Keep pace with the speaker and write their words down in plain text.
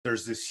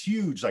there's this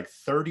huge like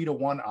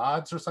 30-1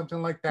 odds or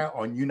something like that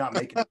on you not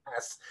making it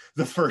past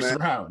the first Man,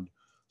 round.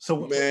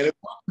 So man,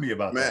 talk to me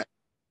about man, that.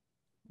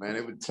 man,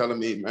 they were telling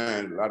me,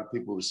 man, a lot of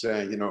people were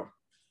saying, I know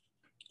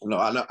a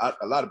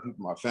lot of people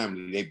in my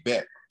family, they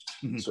bet.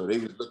 Mm-hmm. So they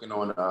was looking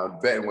on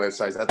betting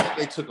websites. I think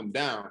they took them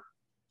down.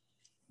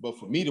 But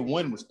for me to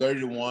win was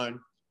 30-1.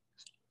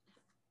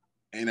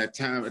 And at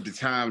the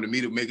time, to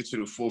me to make it to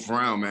the fourth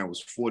round, man,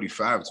 was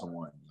 45-1.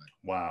 Like,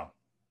 wow.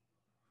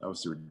 That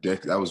was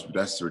ridiculous.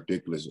 That's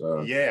ridiculous.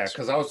 Yeah,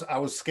 because I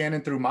was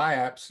scanning through my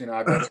apps.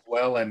 I bet as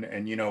well, and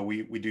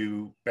we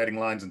do betting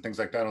lines and things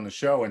like that on the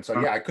show. And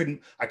so yeah, I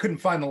couldn't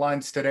find the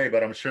lines today,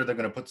 but I'm sure they're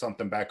going to put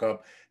something back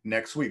up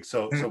next week.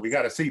 So we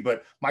got to see.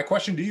 But my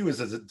question to you is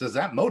does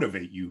that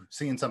motivate you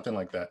seeing something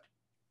like that?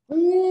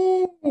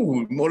 Ooh,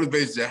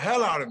 motivates the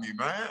hell out of me,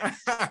 man.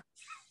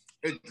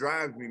 It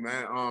drives me,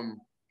 man.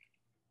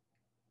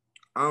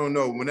 I don't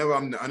know. Whenever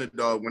I'm the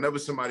underdog, whenever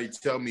somebody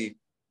tell me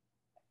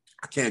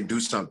I can't do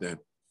something,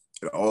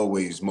 it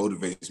always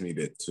motivates me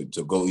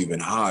to go even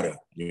harder,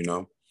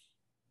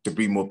 to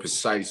be more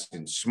precise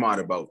and smart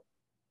about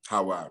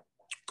how I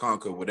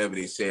conquer whatever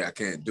they say I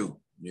can't do,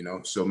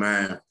 So,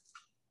 man,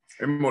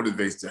 it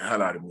motivates the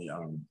hell out of me,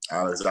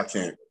 Alex. I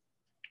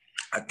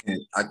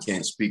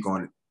can't speak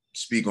on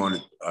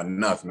it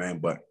enough, man.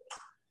 But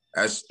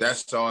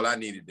that's all I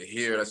needed to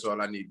hear. That's all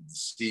I needed to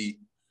see,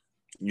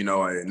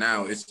 and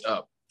now it's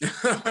up.